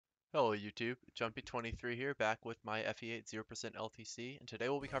Hello YouTube, Jumpy23 here, back with my FE8 0% LTC, and today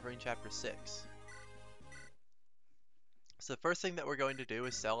we'll be covering Chapter 6. So the first thing that we're going to do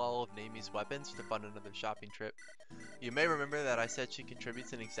is sell all of Naomi's weapons to fund another shopping trip. You may remember that I said she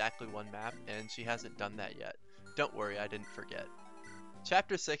contributes in exactly one map, and she hasn't done that yet. Don't worry, I didn't forget.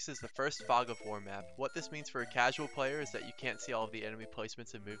 Chapter 6 is the first Fog of War map. What this means for a casual player is that you can't see all of the enemy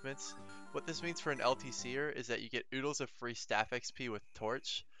placements and movements. What this means for an LTCer is that you get oodles of free staff XP with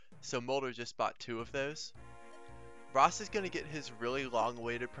Torch, so Moulder just bought 2 of those. Ross is going to get his really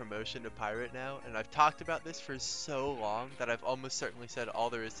long-awaited promotion to Pirate now, and I've talked about this for so long that I've almost certainly said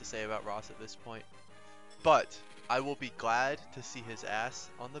all there is to say about Ross at this point. But I will be glad to see his ass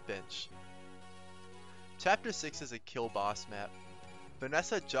on the bench. Chapter 6 is a kill boss map.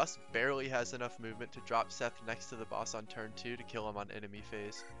 Vanessa just barely has enough movement to drop Seth next to the boss on turn 2 to kill him on enemy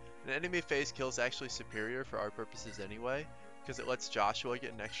phase. An enemy phase kill is actually superior for our purposes anyway, because it lets Joshua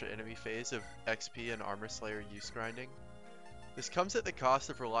get an extra enemy phase of XP and Armor Slayer use grinding. This comes at the cost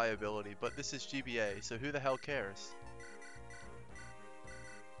of reliability, but this is GBA, so who the hell cares?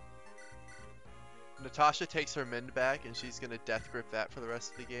 Natasha takes her Mend back, and she's gonna death grip that for the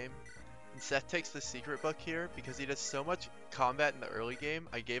rest of the game. And Seth takes the secret book here, because he does so much combat in the early game,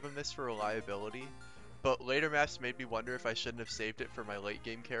 I gave him this for reliability, but later maps made me wonder if I shouldn't have saved it for my late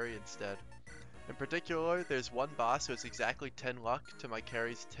game carry instead. In particular, there's one boss who has exactly 10 luck to my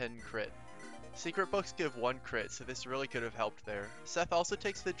carry's 10 crit. Secret books give 1 crit, so this really could have helped there. Seth also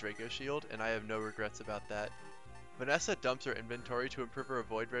takes the Dracoshield, and I have no regrets about that. Vanessa dumps her inventory to improve her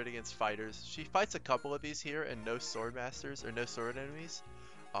avoid rate against fighters. She fights a couple of these here and no sword masters, or no sword enemies.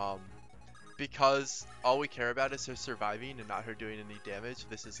 Because all we care about is her surviving and not her doing any damage,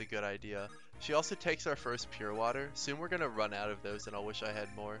 this is a good idea. She also takes our first pure water. Soon we're gonna run out of those and I'll wish I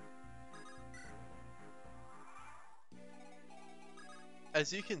had more.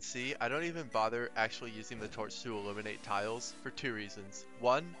 As you can see, I don't even bother actually using the torch to illuminate tiles for 2 reasons.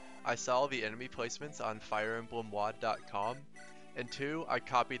 1, I saw the enemy placements on FireEmblemWad.com, and 2, I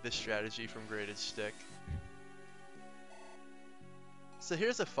copied this strategy from Graded Stick. So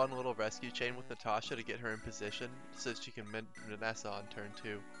here's a fun little rescue chain with Natasha to get her in position so she can mend Vanessa on turn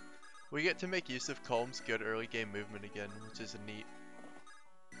 2. We get to make use of Colm's good early game movement again, which is neat.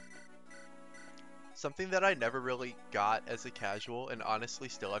 Something that I never really got as a casual, and honestly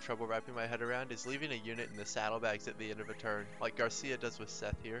still have trouble wrapping my head around, is leaving a unit in the saddlebags at the end of a turn, like Garcia does with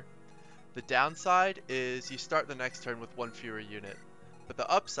Seth here. The downside is you start the next turn with 1 fewer unit, but the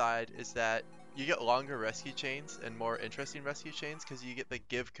upside is that you get longer rescue chains and more interesting rescue chains because you get the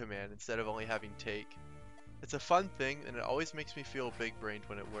give command instead of only having take. It's a fun thing, and it always makes me feel big-brained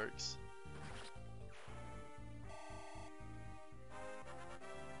when it works.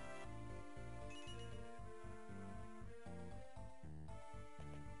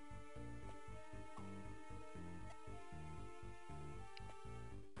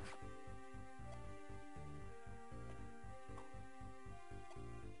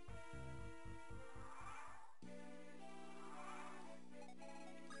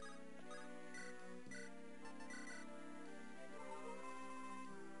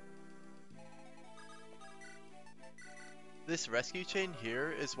 This rescue chain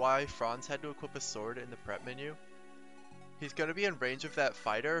here is why Franz had to equip a sword in the prep menu. He's going to be in range of that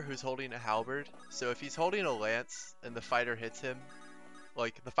fighter who's holding a halberd, so if he's holding a lance and the fighter hits him,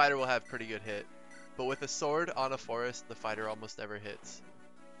 like, the fighter will have pretty good hit. But with a sword on a forest, the fighter almost never hits.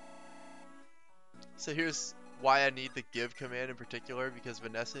 So here's why I need the give command in particular, because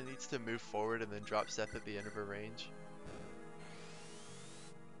Vanessa needs to move forward and then drop Seth at the end of her range.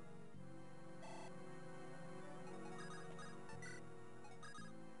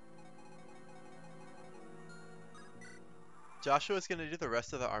 Joshua's going to do the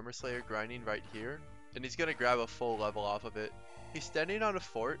rest of the Armor Slayer grinding right here, and he's going to grab a full level off of it. He's standing on a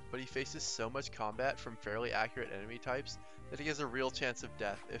fort, but he faces so much combat from fairly accurate enemy types that he has a real chance of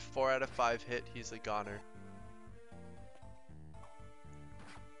death. If 4 out of 5 hit, he's a goner.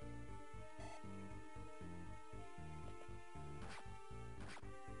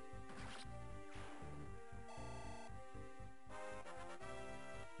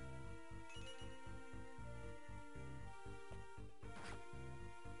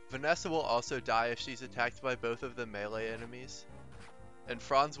 Vanessa will also die if she's attacked by both of the melee enemies, and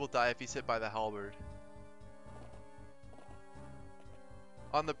Franz will die if he's hit by the halberd.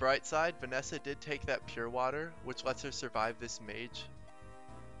 On the bright side, Vanessa did take that pure water, which lets her survive this mage.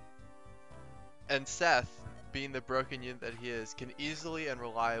 And Seth, being the broken unit that he is, can easily and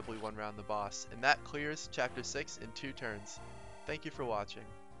reliably one-round the boss, and that clears Chapter 6 in 2 turns. Thank you for watching.